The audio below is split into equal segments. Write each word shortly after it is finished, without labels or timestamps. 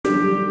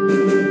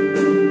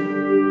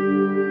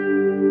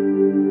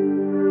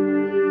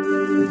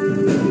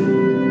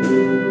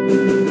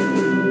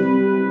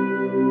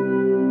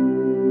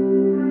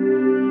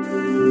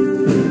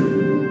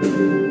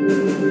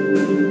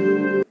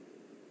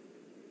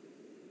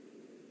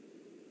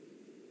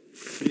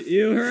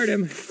You heard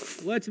him.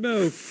 Let's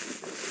move.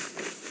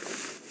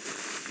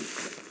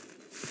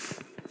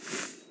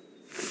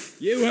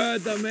 You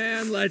heard the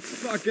man. Let's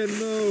fucking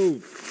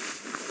move.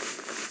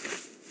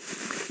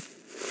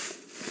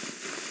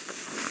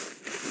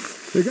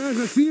 Hey guys,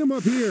 I see him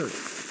up here.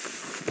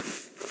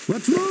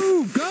 Let's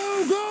move!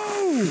 Go,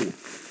 go!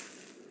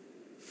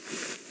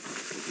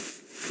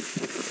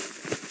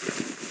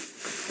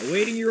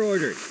 Awaiting your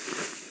orders.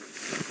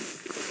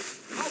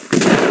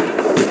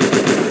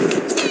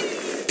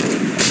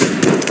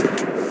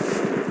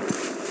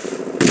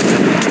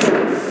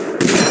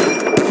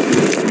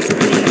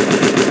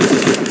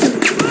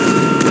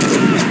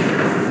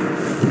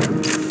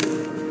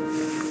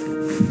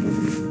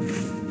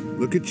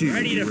 Look at you,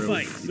 Ready to hero.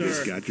 fight, You sir.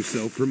 just got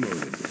yourself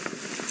promoted.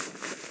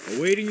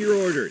 Awaiting your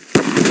orders.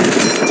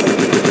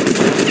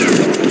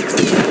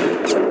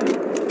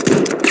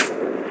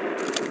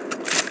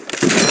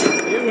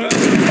 You have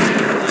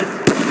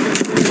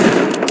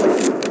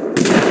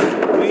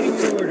awaiting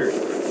your orders.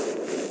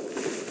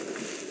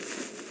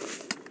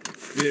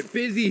 Bit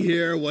busy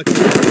here. What's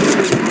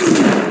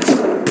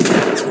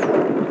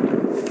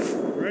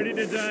ready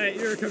to die at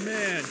your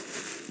command.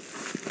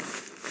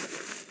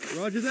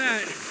 Roger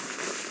that.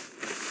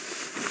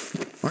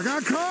 I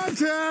got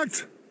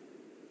contact!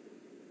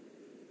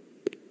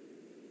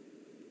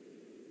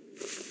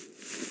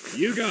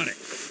 You got it.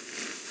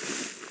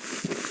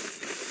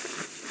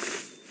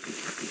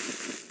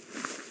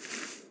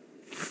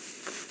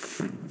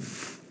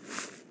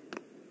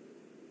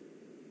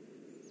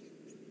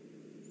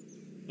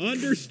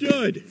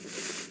 Understood.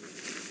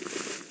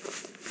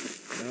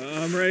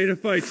 I'm ready to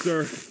fight,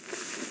 sir.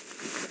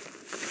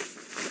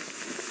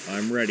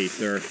 I'm ready,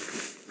 sir.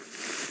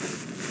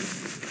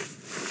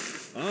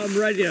 I'm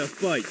ready to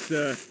fight,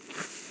 sir.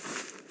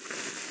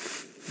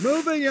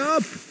 Moving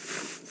up.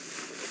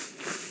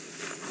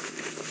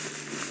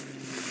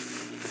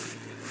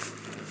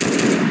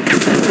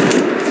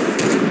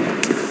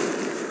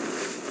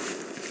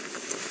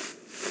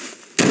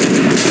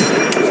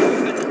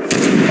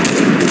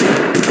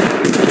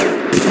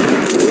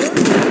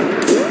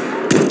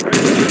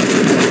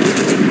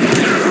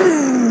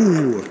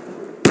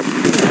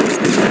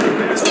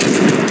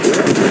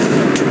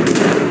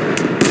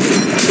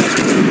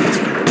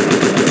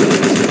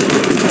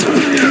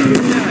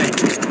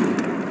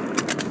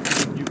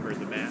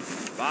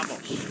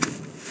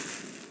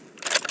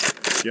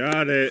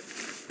 Got it.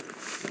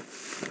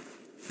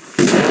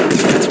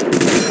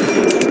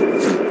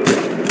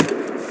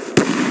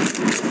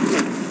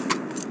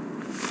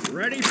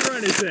 Ready for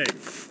anything.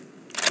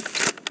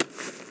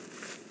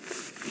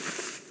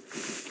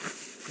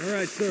 All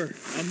right, sir.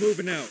 I'm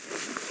moving out.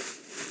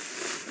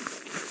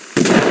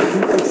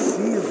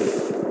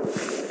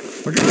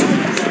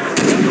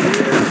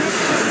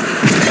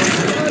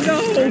 Oh,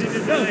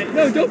 no!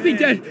 No, don't be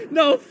dead!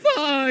 No,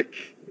 fuck!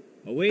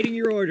 Awaiting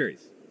your orders.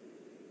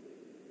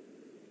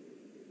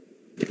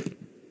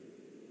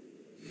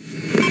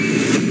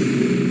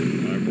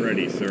 I'm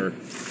ready, sir.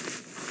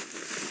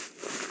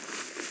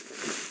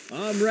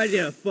 I'm ready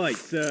to fight,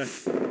 sir.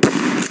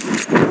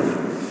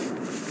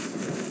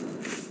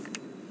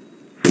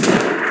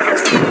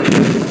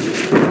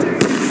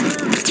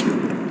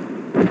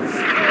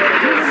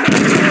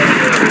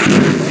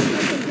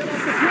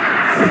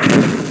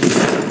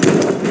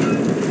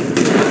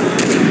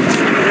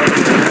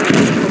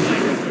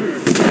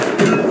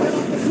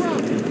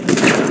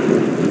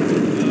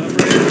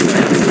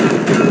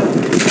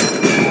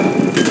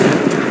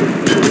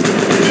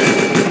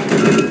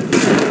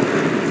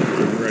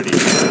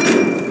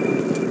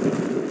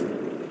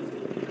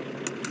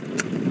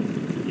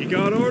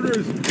 Got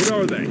orders? What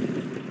are they?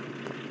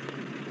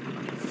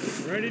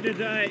 Ready to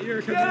die at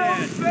your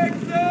command.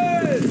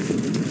 Fixes!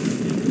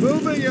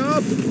 Moving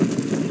up.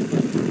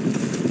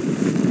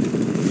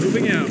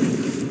 Moving out.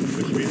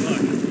 Wish me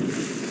luck.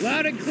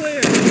 Loud and clear.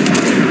 You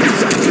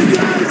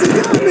guys, you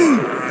got me!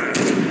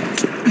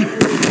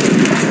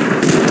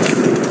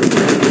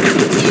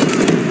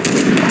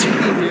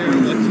 Here,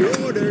 what's your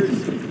orders?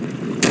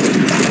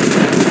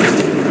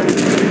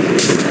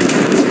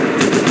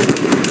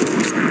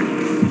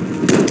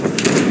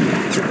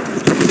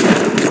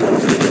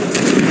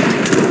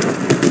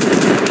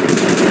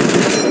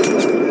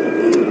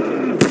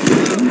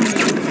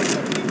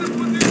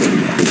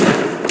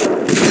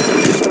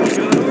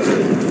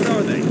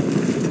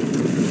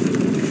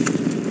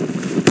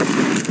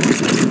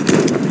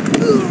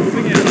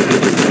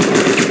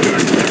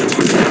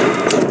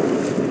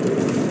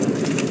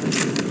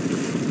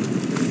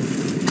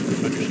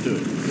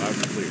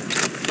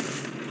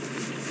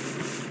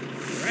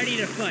 Ready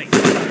to fight.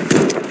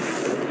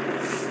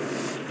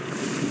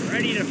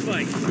 Ready to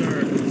fight,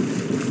 sir.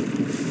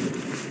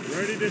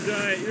 Ready to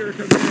die at your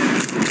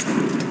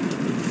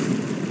command.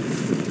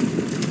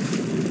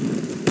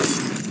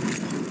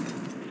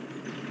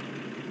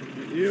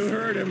 You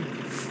heard him.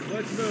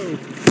 Let's move.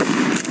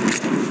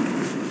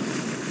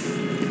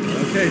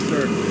 Okay,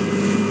 sir.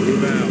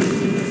 Move out.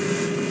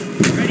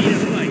 Ready to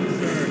fight,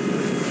 sir.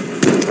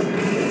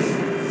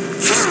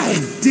 Ow,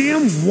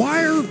 damn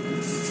wire!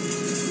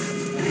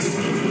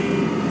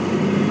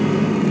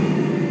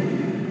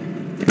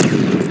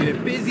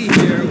 Get busy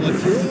here.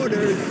 What's your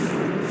orders?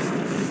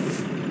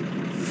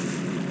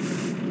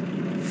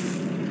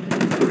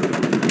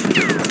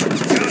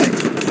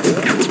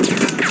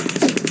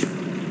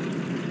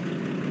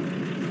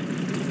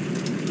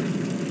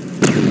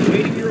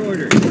 Waiting your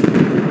orders.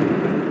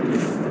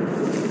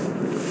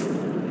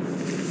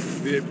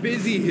 Bit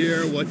busy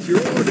here. What's your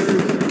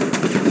orders?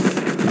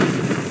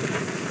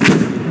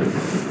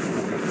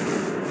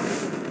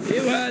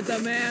 You heard the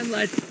man.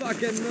 Let's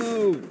fucking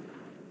move.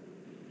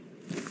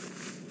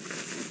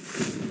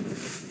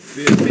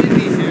 Bit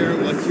busy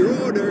here. What's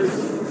your orders?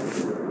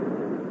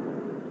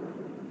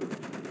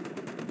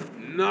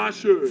 Na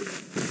schön.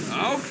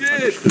 Auf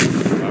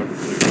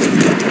geht's.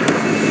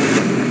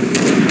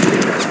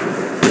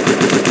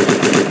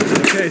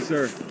 Okay,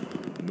 sir.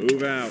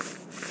 Move out.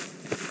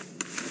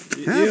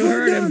 You Halfway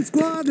heard done, him.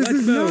 squad. This Let's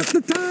is move. not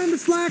the time to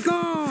slack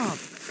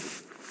off.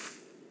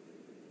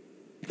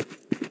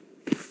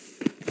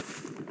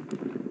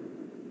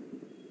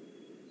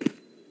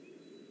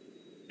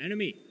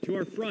 Enemy to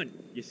our front.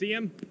 You see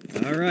him?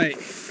 All right.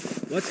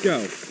 Let's go.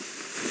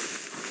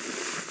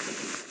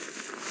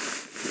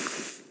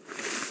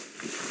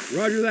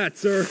 Roger that,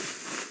 sir.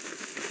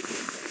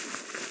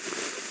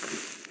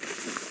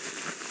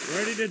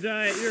 Ready to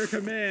die at your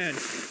command.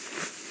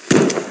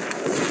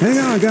 Hang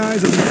on,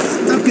 guys. I'm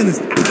stuck in this.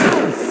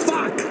 Ow!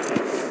 Fuck!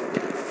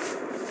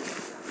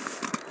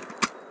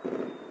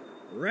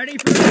 Ready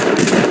for...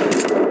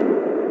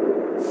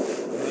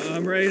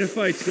 I'm ready to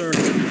fight, sir.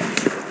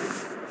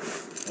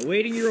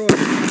 Awaiting your order.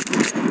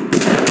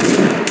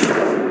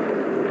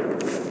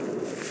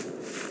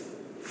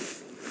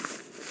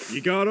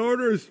 You got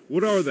orders?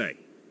 What are they?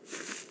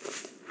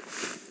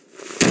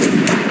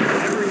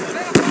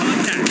 Everyone,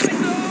 contact.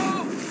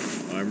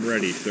 I'm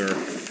ready, sir.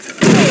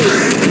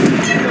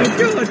 Oh,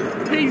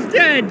 God! He's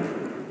dead!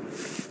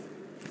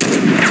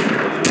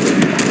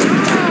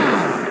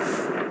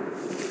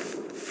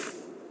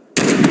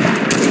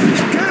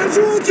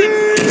 Casualty!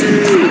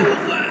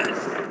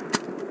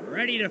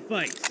 Ready to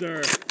fight,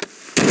 sir.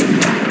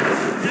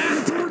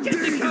 Get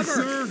the cover!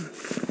 Sir.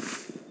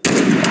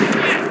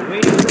 Yeah,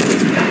 waiting for the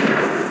enemy.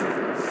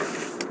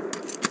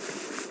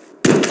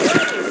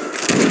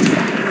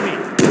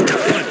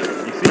 What?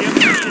 You see him?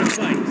 Ready to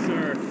fight,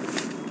 sir.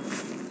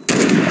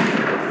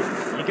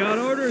 You got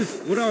orders?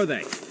 What are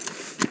they?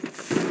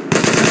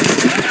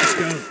 Let's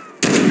go.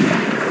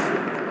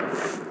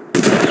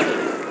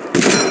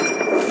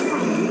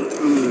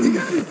 You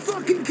gotta be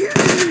fucking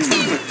kidding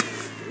me!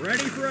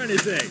 Ready for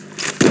anything.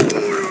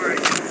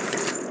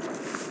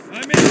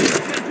 I'm in,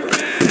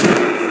 gentlemen!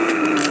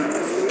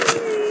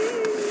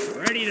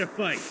 Ready to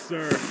fight,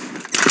 sir.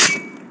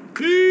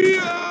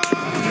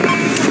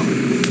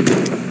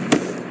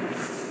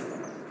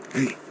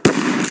 Hey,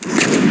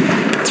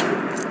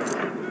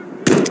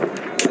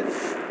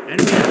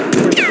 Enemy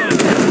towards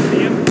front. See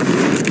him?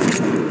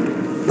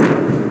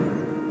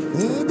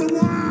 hold the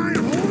line!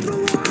 Hold the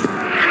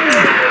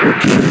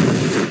line!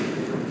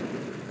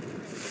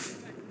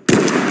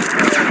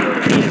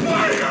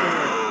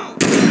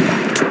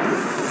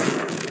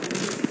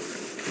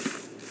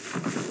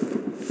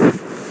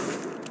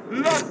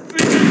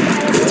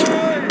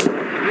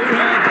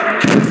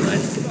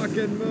 Let's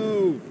fucking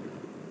move.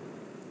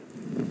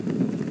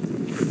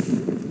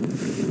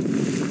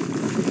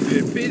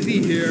 Bit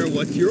busy here.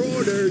 What's your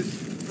orders?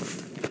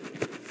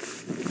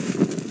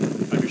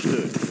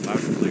 Understood.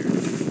 Loud and clear.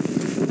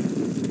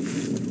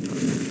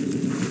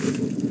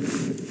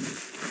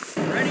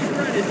 Ready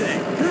for anything.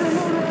 You're a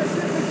motorized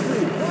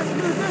infantry! Watch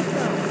your vest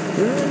out!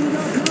 There you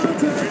got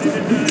contact Ready to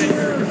up die at your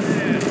here!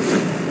 command.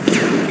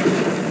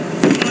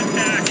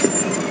 Contact.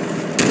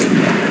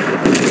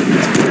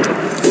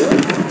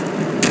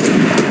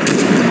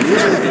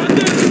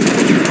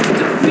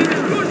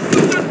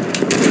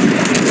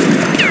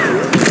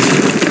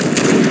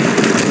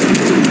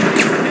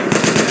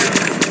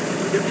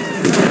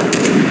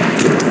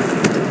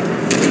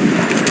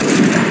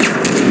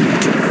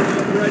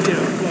 Ready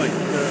to fight,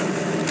 sir.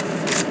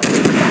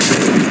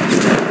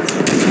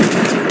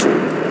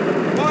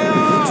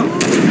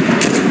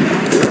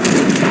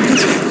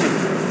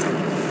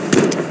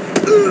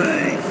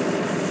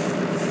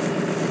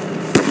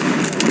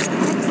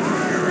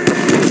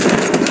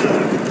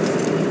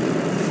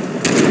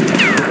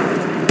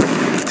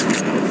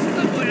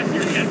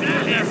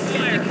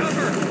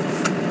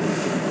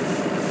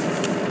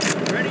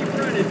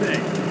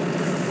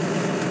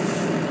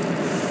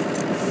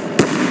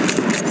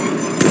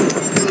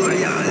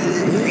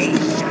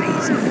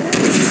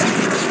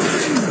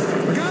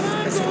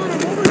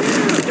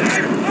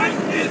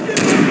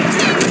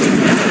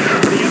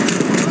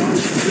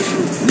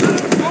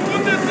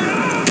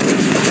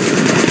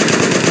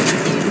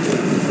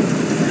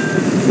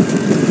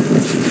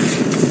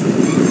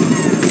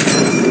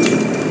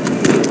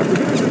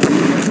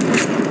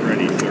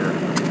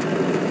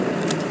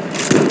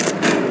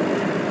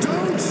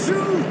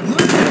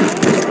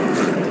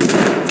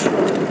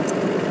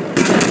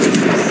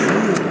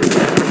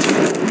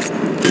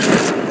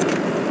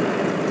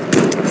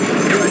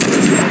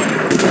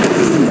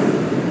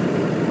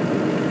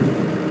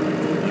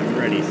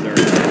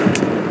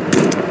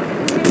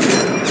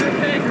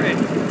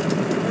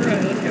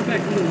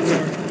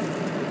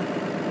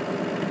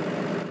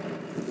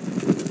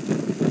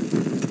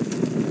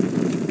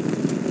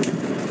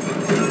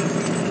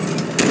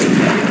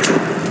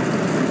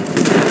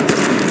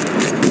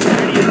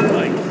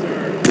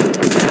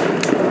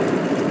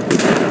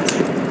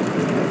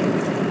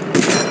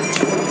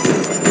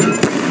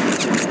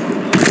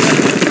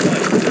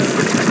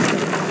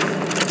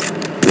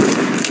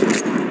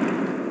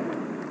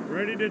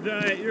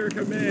 your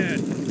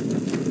command.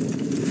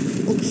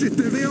 Oh shit,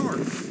 there they are.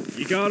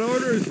 You got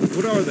orders?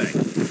 What are they?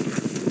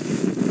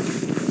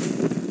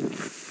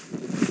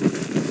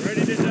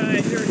 Ready to die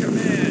at your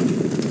command.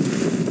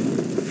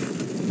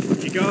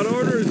 You got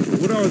orders?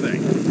 What are they?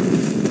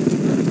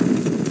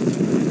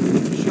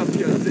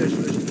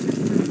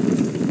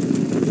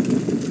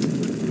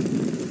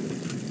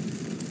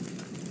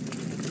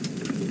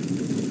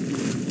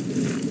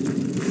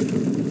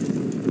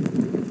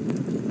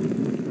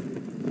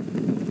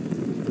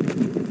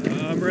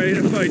 I'm ready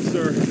to fight,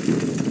 sir.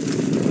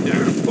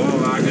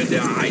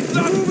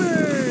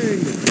 Moving!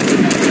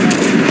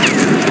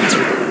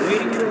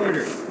 Waiting your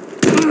orders.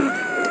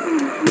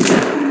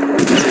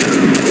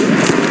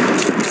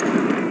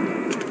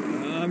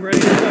 I'm ready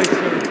to fight,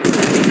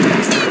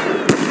 sir.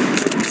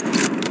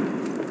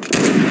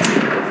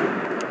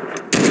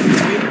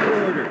 Waiting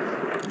your orders.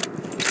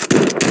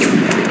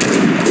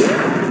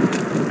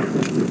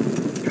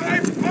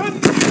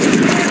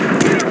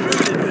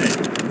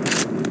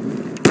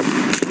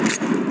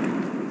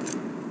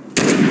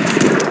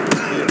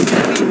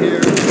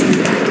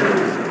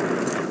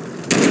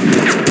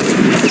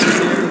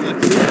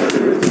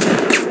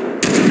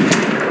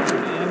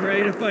 I'm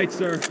ready to fight,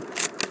 sir.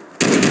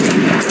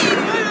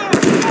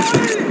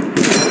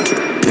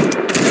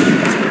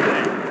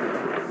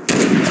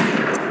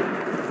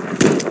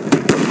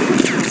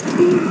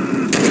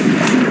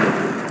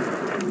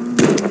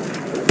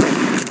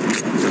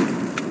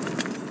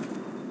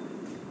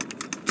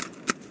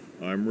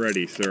 I'm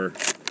ready, sir.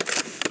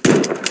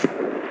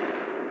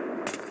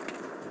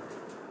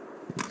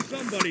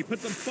 Somebody put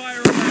some fire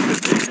on my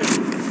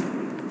position.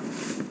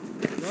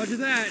 Roger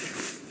that.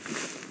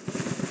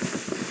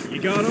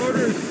 You got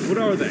orders? What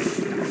are they?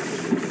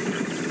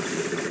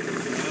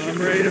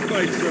 I'm ready to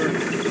fight, sir.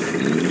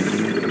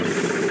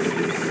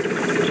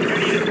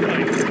 Ready to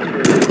fight.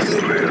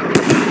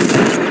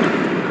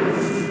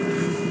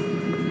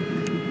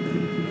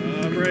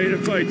 I'm ready to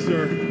fight,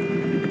 sir.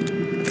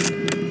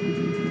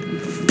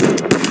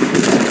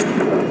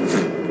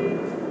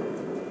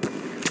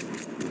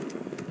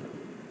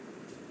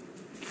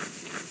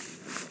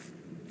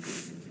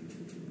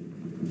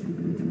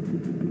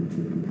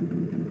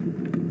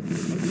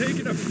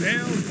 Taking a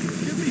pound.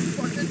 Give me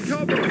fucking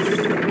cover.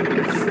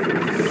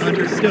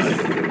 Understood.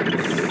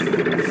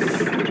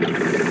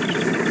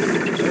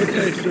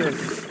 Okay, sir.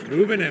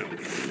 Moving out.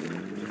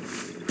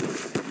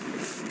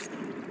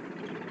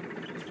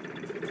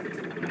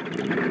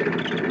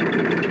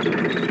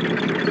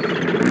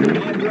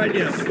 I'm ready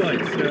to fight,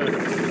 sir.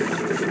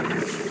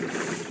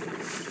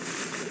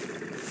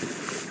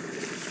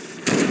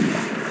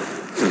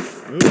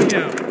 Moving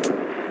out.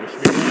 Wish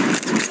me luck.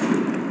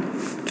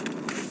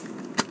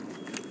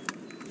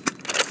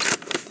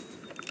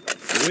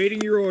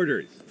 Awaiting your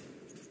orders.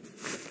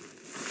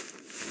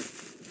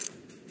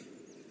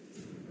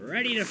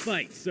 Ready to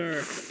fight,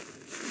 sir.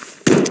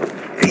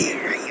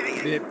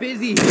 Bit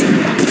busy here.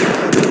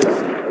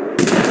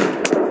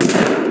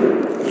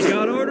 You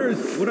got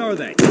orders? What are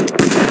they?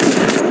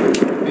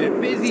 Bit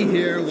busy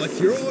here. What's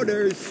your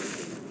orders?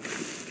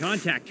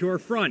 Contact your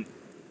front.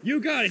 You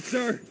got it,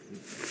 sir.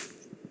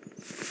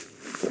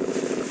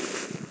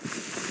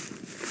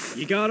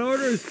 You got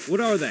orders? What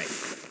are they?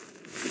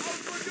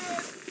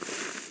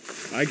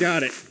 I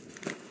got it.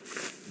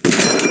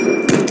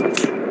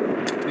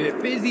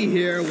 Bit busy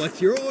here.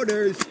 What's your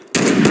orders?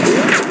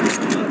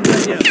 I'm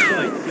ready to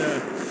fight,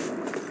 sir.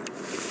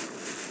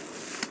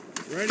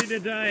 Ready to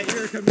die at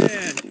your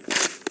command.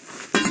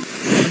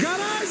 I got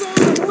eyes on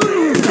them!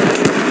 Move!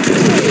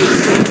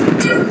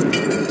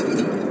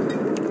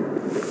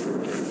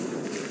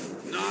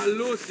 Na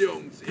los,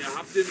 Jungs, ihr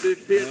habt den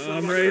Befehl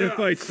I'm ready to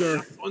fight, sir.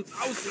 Lasst uns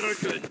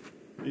ausrücken.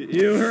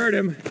 You heard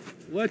him.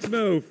 Let's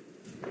move.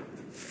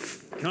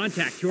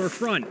 Contact your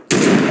front.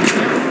 Security.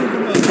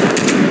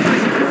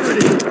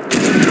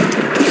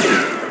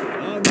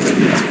 I'm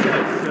ready to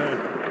fight, sir.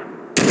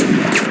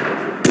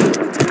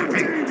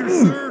 Danger,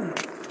 sir!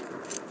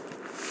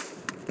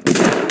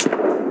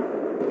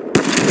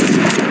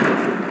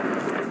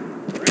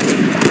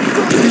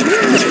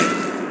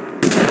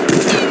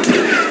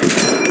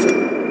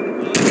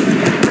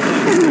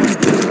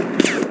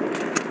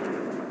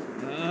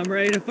 I'm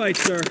ready to fight,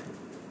 sir.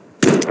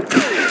 Got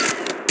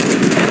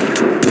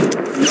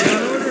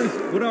orders?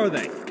 What are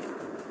they?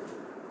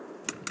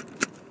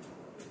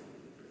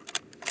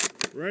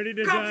 Ready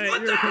to die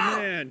at your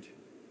command.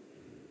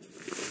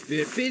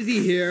 Bit busy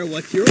here.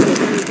 What's your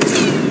orders?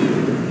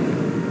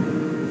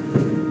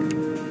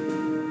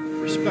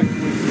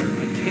 Respectfully, sir,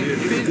 I can't Bit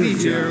do busy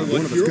Good here. job. One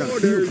What's of us your got a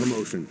field orders?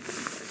 promotion.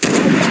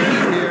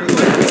 Here.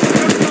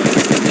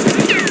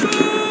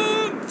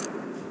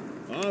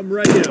 I'm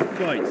ready to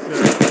fight,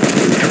 sir.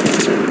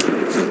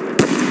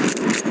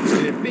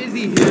 Bit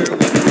busy here.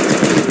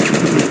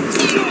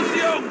 What's Los,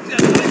 Jungs, ihr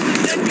seid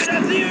nicht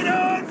interessiert!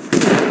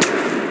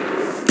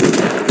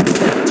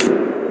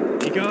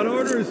 You got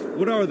orders?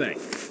 What are they?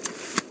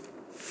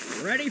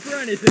 ready for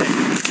anything?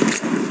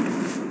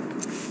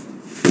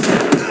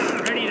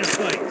 Ready to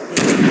fight,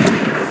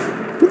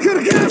 sir. We got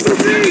a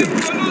casualty!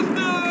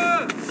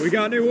 We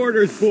got new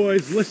orders,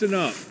 boys. Listen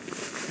up.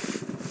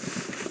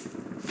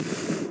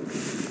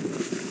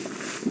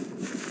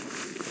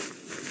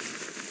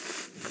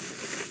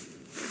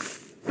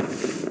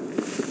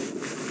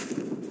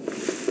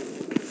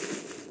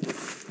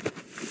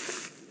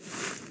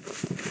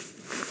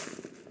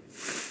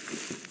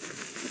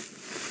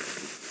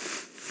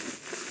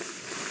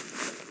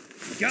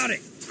 Got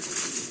it.